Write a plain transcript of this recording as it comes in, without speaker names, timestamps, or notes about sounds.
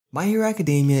My Hero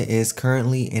Academia is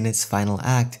currently in its final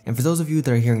act, and for those of you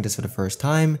that are hearing this for the first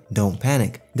time, don't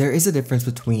panic. There is a difference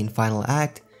between final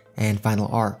act and final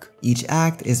arc. Each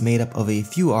act is made up of a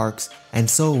few arcs, and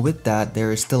so with that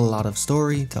there is still a lot of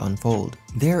story to unfold.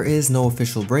 There is no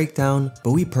official breakdown,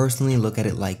 but we personally look at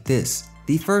it like this.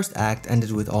 The first act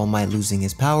ended with All Might losing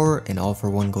his power and All for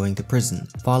One going to prison,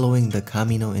 following the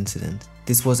Kamino incident.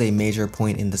 This was a major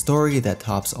point in the story that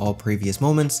tops all previous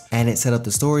moments, and it set up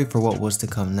the story for what was to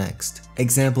come next.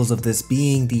 Examples of this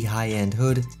being the High-End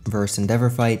Hood vs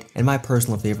Endeavor fight, and my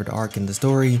personal favorite arc in the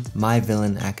story, My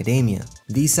Villain Academia.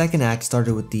 The second act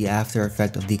started with the after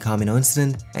effect of the Kamino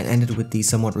incident and ended with the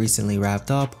somewhat recently wrapped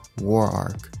up War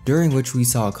arc, during which we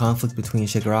saw a conflict between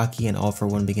Shigaraki and All for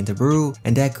One begin to brew,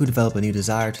 and Deku develop a new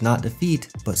desire to not defeat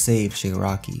but save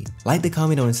Shigaraki. Like the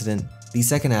Kamino incident, the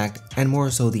second act, and more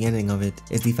so the ending of it,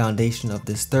 is the foundation of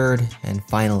this third and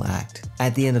final act.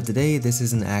 At the end of the day, this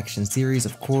is an action series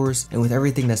of course, and with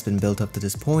everything that's been built up to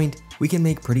this point, we can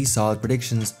make pretty solid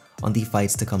predictions on the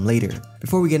fights to come later.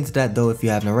 Before we get into that though, if you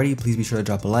haven't already, please be sure to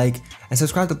drop a like and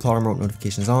subscribe to Plot Armor with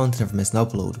notifications on to never miss an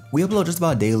upload. We upload just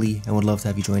about daily and would love to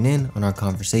have you join in on our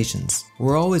conversations.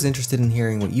 We're always interested in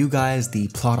hearing what you guys, the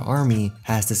Plot Army,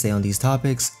 has to say on these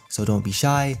topics, so don't be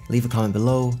shy, leave a comment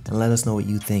below and let us know what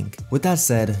you think. With that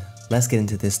said, let's get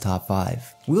into this top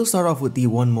 5. We'll start off with the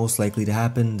one most likely to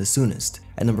happen the soonest.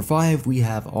 At number 5, we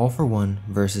have All for One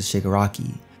versus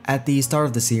Shigaraki. At the start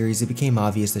of the series, it became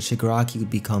obvious that Shigaraki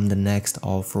would become the next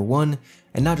All for One,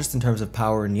 and not just in terms of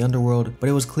power in the underworld, but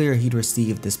it was clear he'd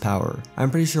received this power.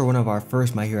 I'm pretty sure one of our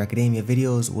first My Hero Academia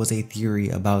videos was a theory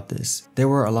about this. There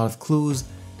were a lot of clues.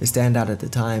 The standout at the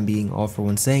time being All for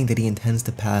One saying that he intends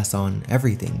to pass on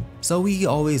everything. So we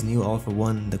always knew All for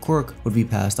One, the quirk, would be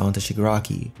passed on to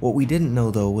Shigaraki. What we didn't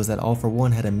know though was that All for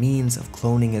One had a means of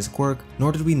cloning his quirk,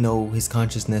 nor did we know his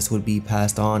consciousness would be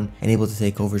passed on and able to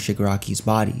take over Shigaraki's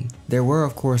body. There were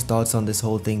of course thoughts on this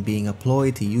whole thing being a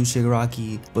ploy to use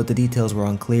Shigaraki, but the details were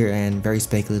unclear and very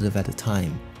speculative at the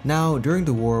time. Now, during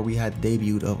the war, we had the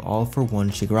debut of All for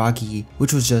One Shigaraki,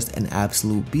 which was just an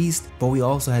absolute beast, but we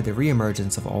also had the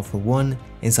re-emergence of All for One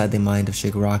inside the mind of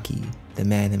Shigaraki, the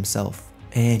man himself.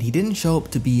 And he didn't show up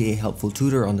to be a helpful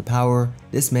tutor on the power,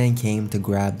 this man came to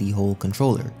grab the whole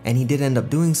controller, and he did end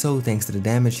up doing so thanks to the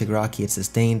damage Shigaraki had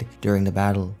sustained during the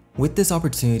battle. With this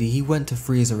opportunity, he went to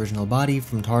free his original body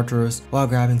from Tartarus while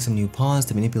grabbing some new pawns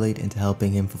to manipulate into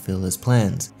helping him fulfill his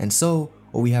plans. And so,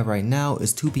 what we have right now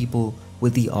is two people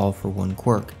with the All for One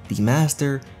quirk, the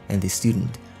master and the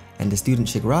student. And the student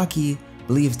Shigaraki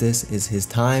believes this is his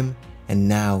time and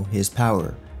now his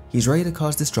power. He's ready to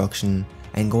cause destruction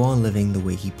and go on living the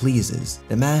way he pleases.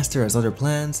 The master has other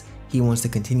plans. He wants to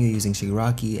continue using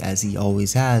Shigaraki as he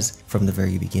always has from the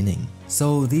very beginning.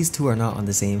 So these two are not on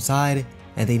the same side,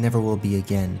 and they never will be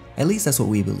again. At least that's what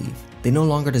we believe. They no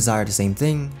longer desire the same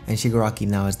thing, and Shigaraki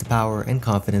now has the power and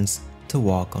confidence to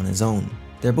walk on his own.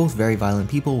 They're both very violent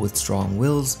people with strong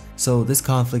wills, so this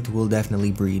conflict will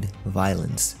definitely breed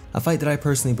violence. A fight that I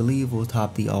personally believe will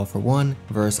top the All for One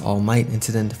vs All Might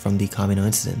incident from the Kamino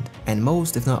incident, and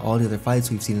most if not all the other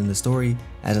fights we've seen in the story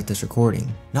as of this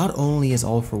recording. Not only is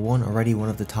All for One already one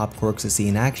of the top quirks to see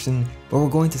in action, but we're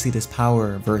going to see this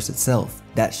power verse itself.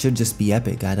 That should just be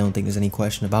epic, I don't think there's any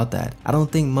question about that. I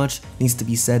don't think much needs to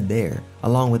be said there.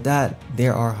 Along with that,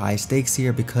 there are high stakes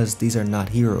here because these are not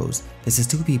heroes. This is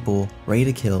two people ready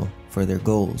to kill for their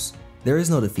goals. There is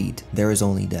no defeat, there is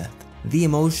only death. The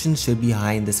emotion should be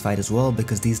high in this fight as well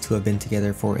because these two have been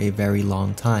together for a very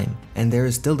long time, and there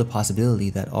is still the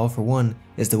possibility that All for One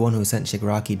is the one who sent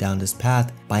Shigaraki down this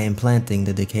path by implanting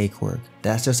the decay quirk.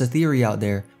 That's just a theory out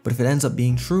there, but if it ends up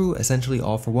being true, essentially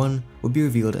All for One would be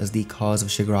revealed as the cause of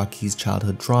Shigaraki's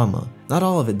childhood trauma. Not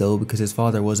all of it though, because his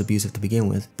father was abusive to begin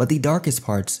with, but the darkest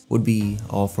parts would be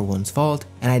All for One's fault,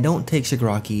 and I don't take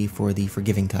Shigaraki for the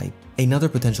forgiving type. Another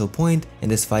potential point in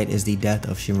this fight is the death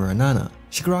of Shimura Nana.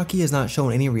 Shigaraki has not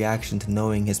shown any reaction to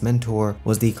knowing his mentor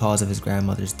was the cause of his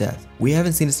grandmother's death. We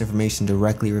haven't seen this information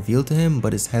directly revealed to him,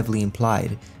 but it's heavily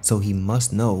implied, so he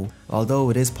must know, although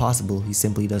it is possible he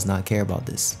simply does not care about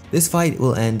this. This fight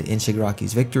will end in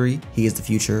Shigaraki's victory. He is the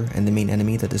future and the main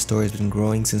enemy that the story has been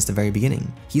growing since the very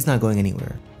beginning. He's not going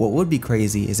anywhere. What would be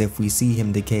crazy is if we see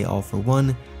him decay All for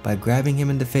One by grabbing him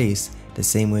in the face the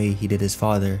same way he did his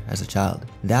father as a child.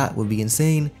 That would be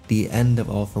insane, the end of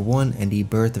All for One and the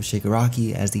birth of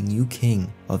Shigaraki as the new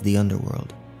king of the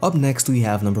underworld. Up next we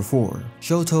have number 4,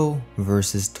 Shoto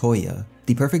versus Toya,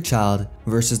 the perfect child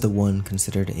versus the one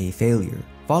considered a failure.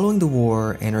 Following the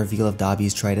war and reveal of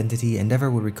Dabi's true identity,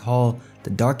 Endeavor would recall the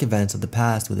dark events of the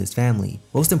past with his family,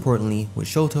 most importantly with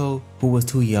Shoto, who was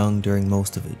too young during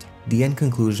most of it. The end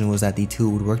conclusion was that the two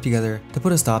would work together to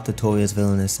put a stop to Toya's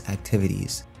villainous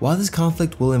activities. While this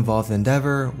conflict will involve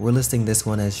Endeavor, we're listing this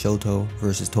one as Shoto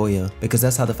versus Toya because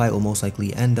that's how the fight will most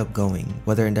likely end up going,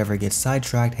 whether Endeavor gets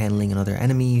sidetracked handling another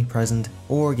enemy present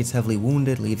or gets heavily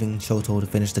wounded leaving Shoto to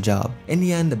finish the job. In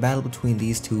the end, the battle between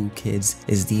these two kids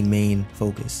is the main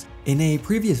focus. In a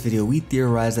previous video, we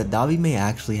theorized that Dabi may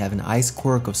actually have an ice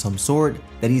quirk of some sort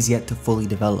that he's yet to fully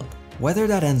develop. Whether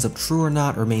that ends up true or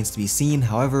not remains to be seen,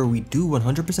 however we do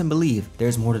 100% believe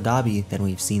there's more to Dabi than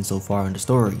we've seen so far in the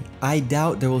story. I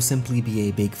doubt there will simply be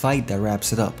a big fight that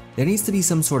wraps it up. There needs to be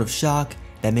some sort of shock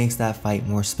that makes that fight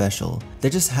more special.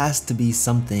 There just has to be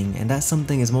something, and that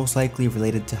something is most likely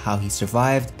related to how he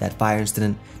survived that fire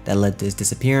incident that led to his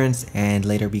disappearance and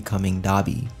later becoming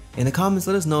Dabi. In the comments,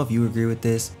 let us know if you agree with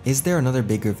this. Is there another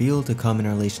big reveal to come in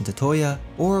relation to Toya,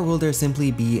 or will there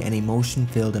simply be an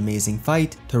emotion-filled amazing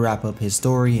fight to wrap up his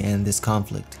story and this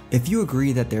conflict? If you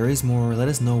agree that there is more, let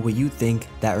us know what you think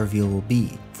that reveal will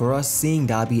be. For us, seeing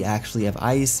Dabi actually have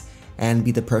ice and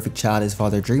be the perfect child his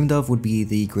father dreamed of would be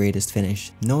the greatest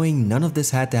finish. Knowing none of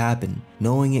this had to happen,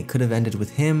 knowing it could have ended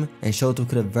with him and Shoto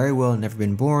could have very well never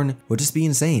been born would just be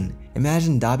insane.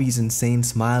 Imagine Dabi's insane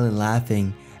smile and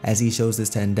laughing as he shows this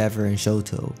to Endeavor and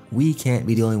Shoto. We can't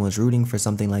be the only ones rooting for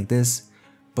something like this.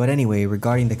 But anyway,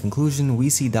 regarding the conclusion, we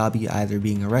see Dabi either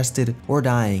being arrested or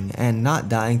dying, and not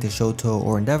dying to Shoto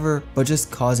or Endeavor, but just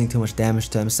causing too much damage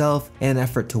to himself in an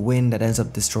effort to win that ends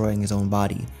up destroying his own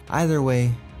body. Either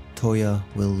way, Toya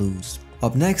will lose.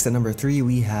 Up next at number 3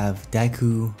 we have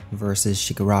Deku versus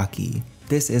Shigaraki.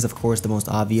 This is of course the most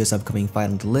obvious upcoming fight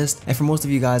on the list, and for most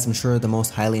of you guys I'm sure the most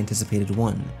highly anticipated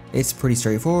one. It's pretty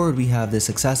straightforward. We have the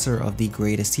successor of the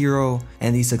greatest hero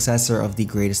and the successor of the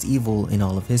greatest evil in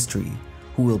all of history,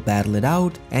 who will battle it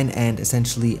out and end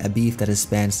essentially a beef that has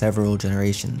spanned several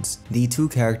generations. The two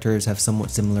characters have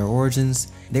somewhat similar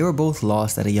origins. They were both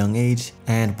lost at a young age,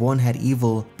 and one had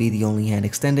evil be the only hand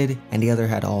extended and the other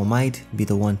had All Might be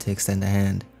the one to extend a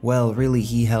hand. Well, really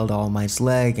he held All Might's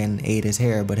leg and ate his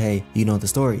hair, but hey, you know the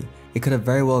story. It could have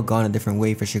very well gone a different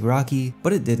way for Shigaraki,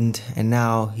 but it didn't, and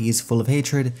now he is full of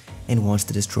hatred and wants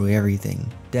to destroy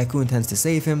everything. Deku intends to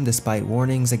save him despite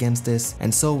warnings against this,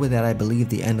 and so with that I believe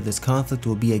the end of this conflict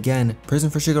will be again prison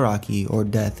for Shigaraki or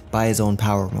death by his own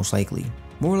power most likely.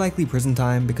 More likely prison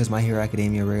time because My Hero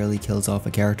Academia rarely kills off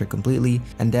a character completely,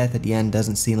 and death at the end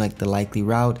doesn't seem like the likely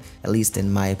route, at least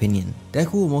in my opinion.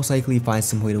 Deku will most likely find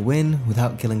some way to win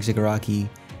without killing Shigaraki.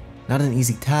 Not an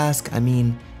easy task, I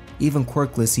mean, even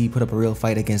quirkless he put up a real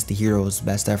fight against the hero's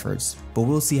best efforts. But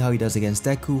we'll see how he does against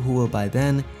Deku, who will by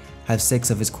then have 6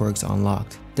 of his quirks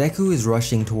unlocked. Deku is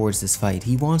rushing towards this fight.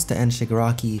 He wants to end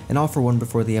Shigaraki and all for one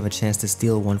before they have a chance to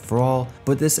steal one for all,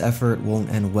 but this effort won't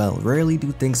end well. Rarely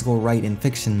do things go right in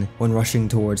fiction when rushing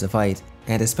towards a fight,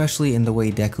 and especially in the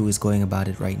way Deku is going about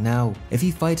it right now. If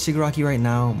he fights Shigaraki right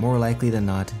now, more likely than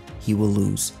not, he will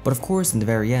lose. But of course, in the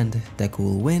very end, Deku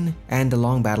will win, and the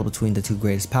long battle between the two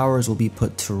greatest powers will be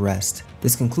put to rest.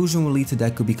 This conclusion will lead to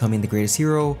Deku becoming the greatest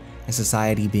hero, and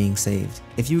society being saved.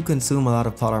 If you consume a lot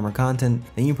of plot armor content,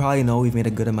 then you probably know we've made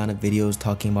a good amount of videos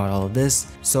talking about all of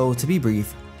this. So to be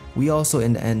brief, we also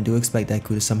in the end do expect Deku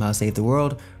to somehow save the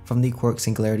world from the Quirk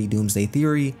Singularity Doomsday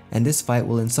Theory, and this fight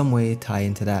will in some way tie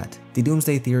into that. The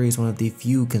Doomsday Theory is one of the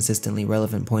few consistently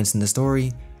relevant points in the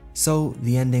story, so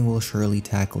the ending will surely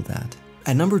tackle that.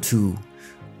 At number 2,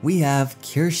 we have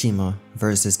Kirishima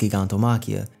versus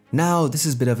Gigantomachia. Now this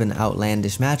is a bit of an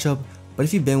outlandish matchup, but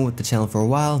if you've been with the channel for a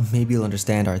while, maybe you'll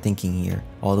understand our thinking here.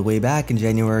 All the way back in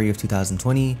January of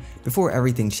 2020, before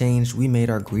everything changed, we made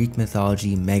our Greek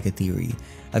mythology mega theory,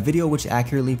 a video which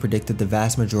accurately predicted the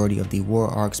vast majority of the war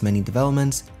arc's many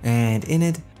developments, and in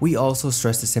it, we also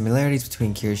stressed the similarities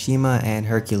between Kirishima and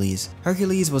Hercules.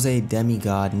 Hercules was a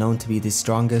demigod known to be the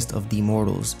strongest of the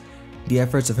mortals. The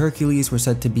efforts of Hercules were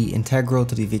said to be integral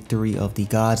to the victory of the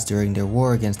gods during their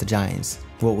war against the giants,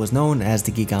 what was known as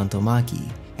the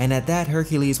Gigantomachy. And at that,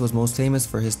 Hercules was most famous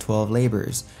for his 12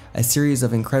 labors, a series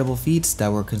of incredible feats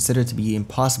that were considered to be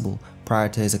impossible prior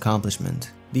to his accomplishment.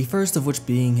 The first of which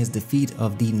being his defeat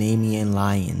of the Nemean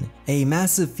lion, a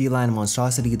massive feline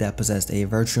monstrosity that possessed a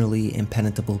virtually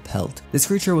impenetrable pelt. This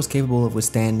creature was capable of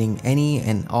withstanding any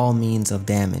and all means of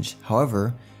damage.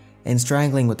 However, in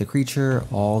strangling with the creature,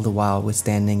 all the while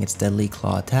withstanding its deadly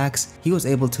claw attacks, he was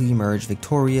able to emerge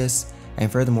victorious,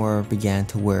 and furthermore began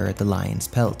to wear the lion's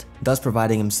pelt, thus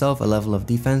providing himself a level of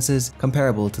defenses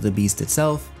comparable to the beast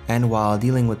itself. And while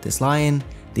dealing with this lion,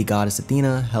 the goddess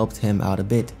Athena helped him out a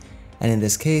bit, and in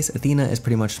this case, Athena is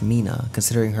pretty much Mina,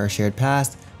 considering her shared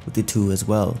past with the two as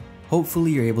well.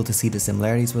 Hopefully you're able to see the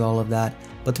similarities with all of that,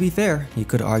 but to be fair, you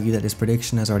could argue that this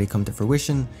prediction has already come to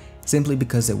fruition, simply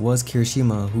because it was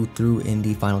Kirishima who threw in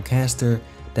the final canister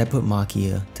that put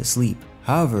Makia to sleep.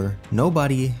 However,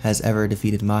 nobody has ever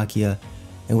defeated Makia,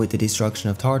 and with the destruction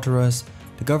of Tartarus,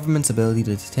 the government's ability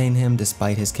to detain him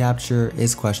despite his capture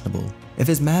is questionable. If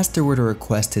his master were to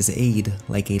request his aid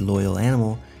like a loyal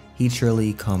animal, he'd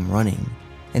surely come running.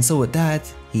 And so with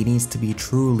that, he needs to be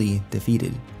truly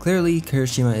defeated. Clearly,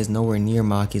 Kirishima is nowhere near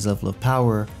Makia's level of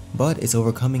power, but it's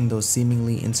overcoming those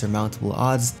seemingly insurmountable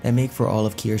odds that make for all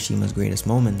of Kirishima's greatest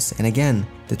moments. And again,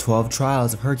 the 12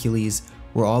 trials of Hercules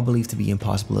were all believed to be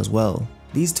impossible as well.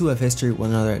 These two have history with one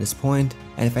another at this point,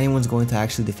 and if anyone's going to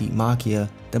actually defeat Makia,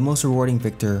 the most rewarding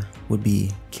victor would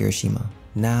be Kirishima.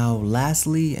 Now,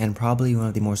 lastly, and probably one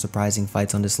of the more surprising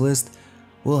fights on this list,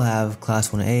 we'll have Class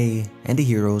 1A and the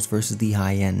heroes versus the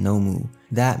high-end Nomu.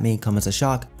 That may come as a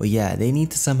shock, but yeah, they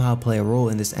need to somehow play a role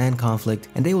in this end conflict,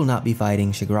 and they will not be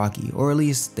fighting Shigaraki, or at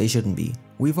least they shouldn't be.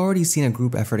 We've already seen a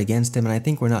group effort against him, and I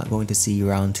think we're not going to see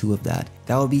round 2 of that.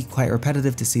 That would be quite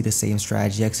repetitive to see the same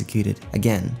strategy executed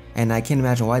again, and I can't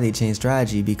imagine why they changed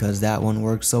strategy because that one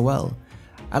worked so well.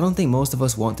 I don't think most of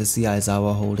us want to see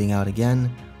Aizawa holding out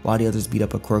again, while the others beat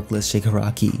up a quirkless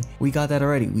Shigaraki. We got that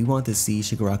already. We want to see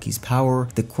Shigaraki's power,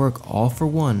 the quirk All For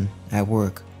One, at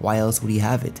work. Why else would he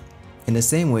have it? In the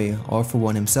same way, All For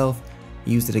One himself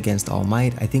used it against All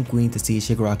Might, I think we need to see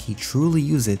Shigaraki truly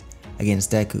use it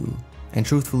against Deku. And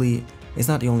truthfully, it's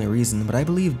not the only reason, but I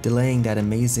believe delaying that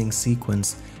amazing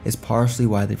sequence is partially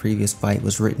why the previous fight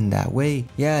was written that way.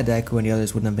 Yeah, Deku and the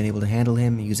others wouldn't have been able to handle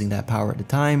him using that power at the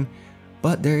time,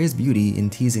 but there is beauty in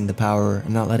teasing the power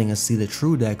and not letting us see the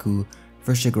true Deku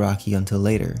for Shigaraki until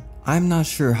later. I'm not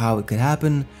sure how it could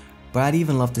happen, but I'd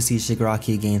even love to see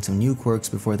Shigaraki gain some new quirks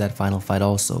before that final fight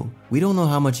also. We don't know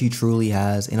how much he truly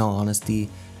has, in all honesty.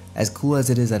 As cool as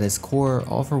it is at its core,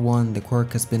 All For One, the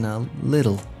quirk has been a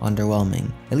little underwhelming,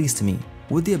 at least to me.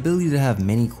 With the ability to have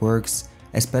many quirks,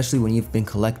 especially when you've been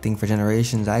collecting for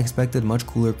generations, I expected much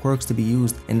cooler quirks to be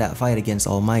used in that fight against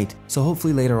All Might. So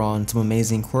hopefully later on, some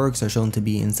amazing quirks are shown to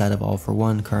be inside of All For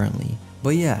One currently.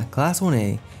 But yeah, Class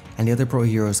 1A and the other pro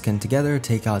heroes can together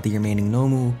take out the remaining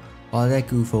Nomu, while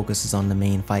Deku focuses on the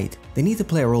main fight. They need to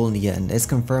play a role in the end, it's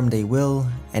confirmed they will,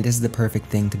 and this is the perfect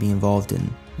thing to be involved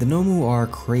in. The Nomu are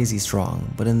crazy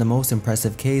strong, but in the most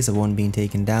impressive case of one being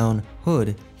taken down,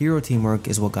 Hood, hero teamwork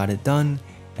is what got it done,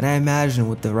 and I imagine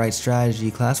with the right strategy,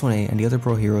 Class 1A and the other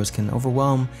pro heroes can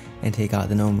overwhelm and take out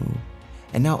the Nomu.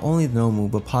 And not only the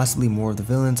Nomu, but possibly more of the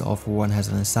villains All For One has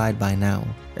on his side by now.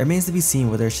 It remains to be seen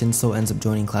whether Shinso ends up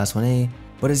joining Class 1A,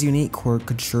 but his unique quirk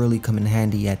could surely come in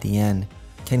handy at the end.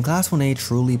 Can Class 1A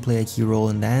truly play a key role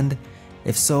in the end?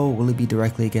 If so, will it be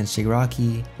directly against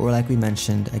Shigaraki, or like we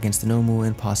mentioned, against the Nomu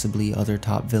and possibly other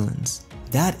top villains?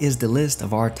 That is the list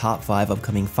of our top 5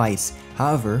 upcoming fights.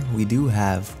 However, we do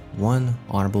have one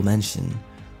honorable mention.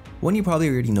 One you probably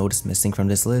already noticed missing from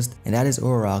this list, and that is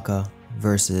Uraraka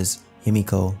versus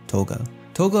Himiko Toga.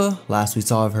 Toga, last we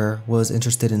saw of her, was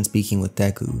interested in speaking with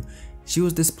Deku. She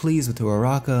was displeased with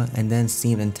Uraraka and then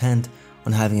seemed intent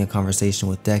on having a conversation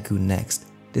with Deku next.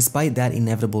 Despite that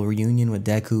inevitable reunion with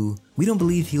Deku, we don't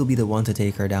believe he'll be the one to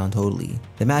take her down totally.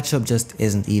 The matchup just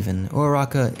isn't even.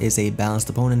 Uraraka is a balanced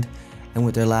opponent, and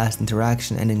with their last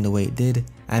interaction ending the way it did,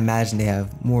 I imagine they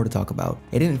have more to talk about.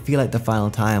 It didn't feel like the final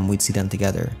time we'd see them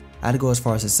together. I'd go as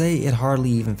far as to say it hardly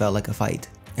even felt like a fight.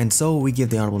 And so we give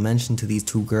the honorable mention to these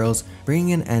two girls,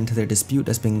 bringing an end to their dispute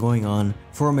that's been going on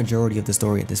for a majority of the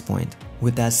story at this point.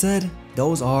 With that said,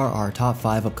 those are our top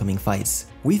 5 upcoming fights.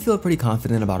 We feel pretty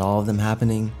confident about all of them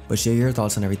happening, but share your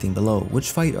thoughts on everything below.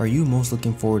 Which fight are you most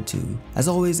looking forward to? As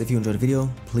always, if you enjoyed the video,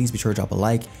 please be sure to drop a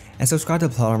like and subscribe to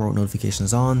the plot armor with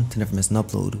notifications on to never miss an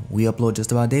upload. We upload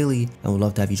just about daily and would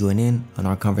love to have you join in on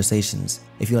our conversations.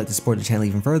 If you'd like to support the channel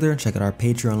even further, check out our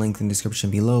Patreon link in the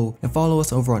description below and follow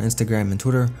us over on Instagram and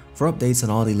Twitter for updates on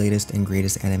all the latest and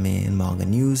greatest anime and manga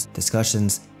news,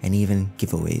 discussions, and even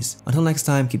giveaways. Until next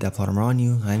time, keep that plot armor on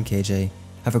you. I'm KJ.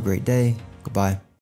 Have a great day. Goodbye.